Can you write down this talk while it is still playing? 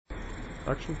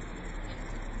Action.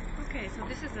 Okay, so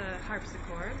this is a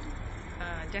harpsichord,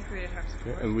 decorated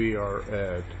harpsichord. Yeah, and we are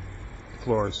at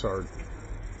Florenceart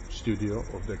Studio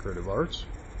of Decorative Arts.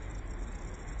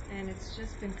 And it's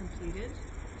just been completed.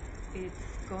 It's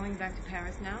going back to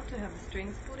Paris now to have the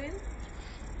strings put in.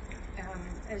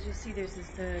 As you see, there's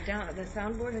the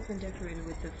soundboard has been decorated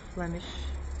with the Flemish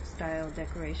style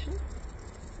decoration.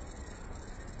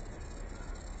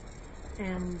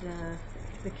 And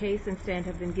the case and stand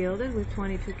have been gilded with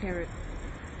 22 karat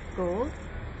gold.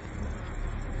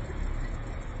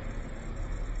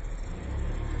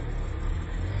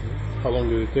 How long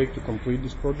did it take to complete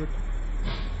this project?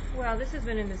 Well, this has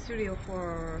been in the studio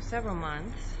for several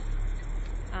months,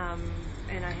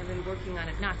 and I have been working on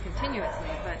it, not continuously,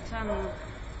 but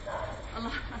a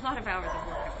lot of hours of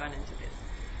work have gone into this.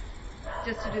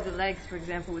 Just to do the legs, for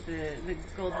example, with the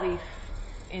gold leaf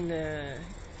in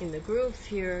the grooves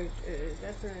here,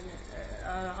 that's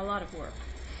a lot of work.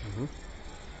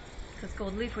 Because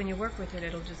gold leaf, when you work with it,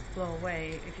 it'll just blow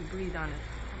away if you breathe on it.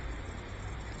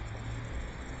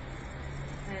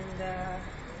 And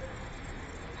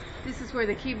this is where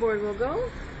the keyboard will go,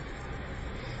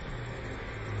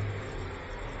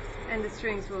 and the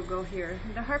strings will go here.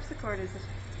 The harpsichord is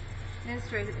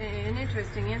an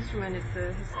interesting instrument. It's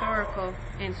a historical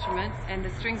instrument, and the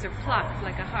strings are plucked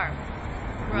like a harp,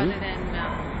 rather than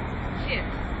hit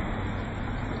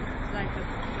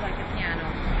like a piano.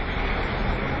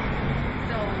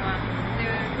 So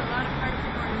there's a lot of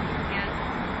harpsichord enthusiasts,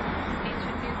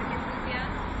 ancient music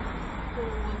enthusiasts, who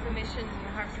will commission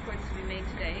harpsichords to be made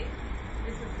today.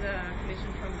 This is a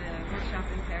commission from the workshop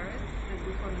in Paris, the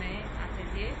Boufonnet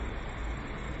Atelier,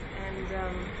 and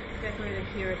decorated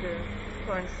here at the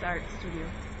Florenceart studio.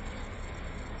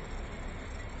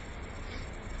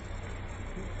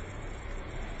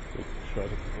 Try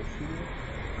the whole studio.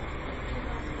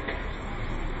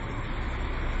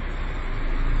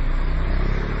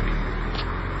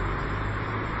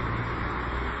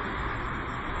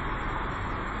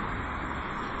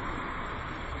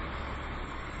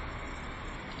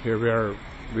 Here we are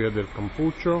at the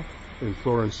Campuccio in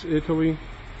Florence, Italy.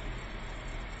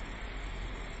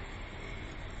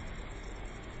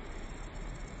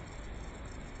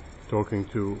 Talking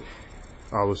to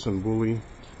Alison Bully,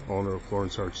 owner of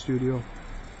Florenceart Studio.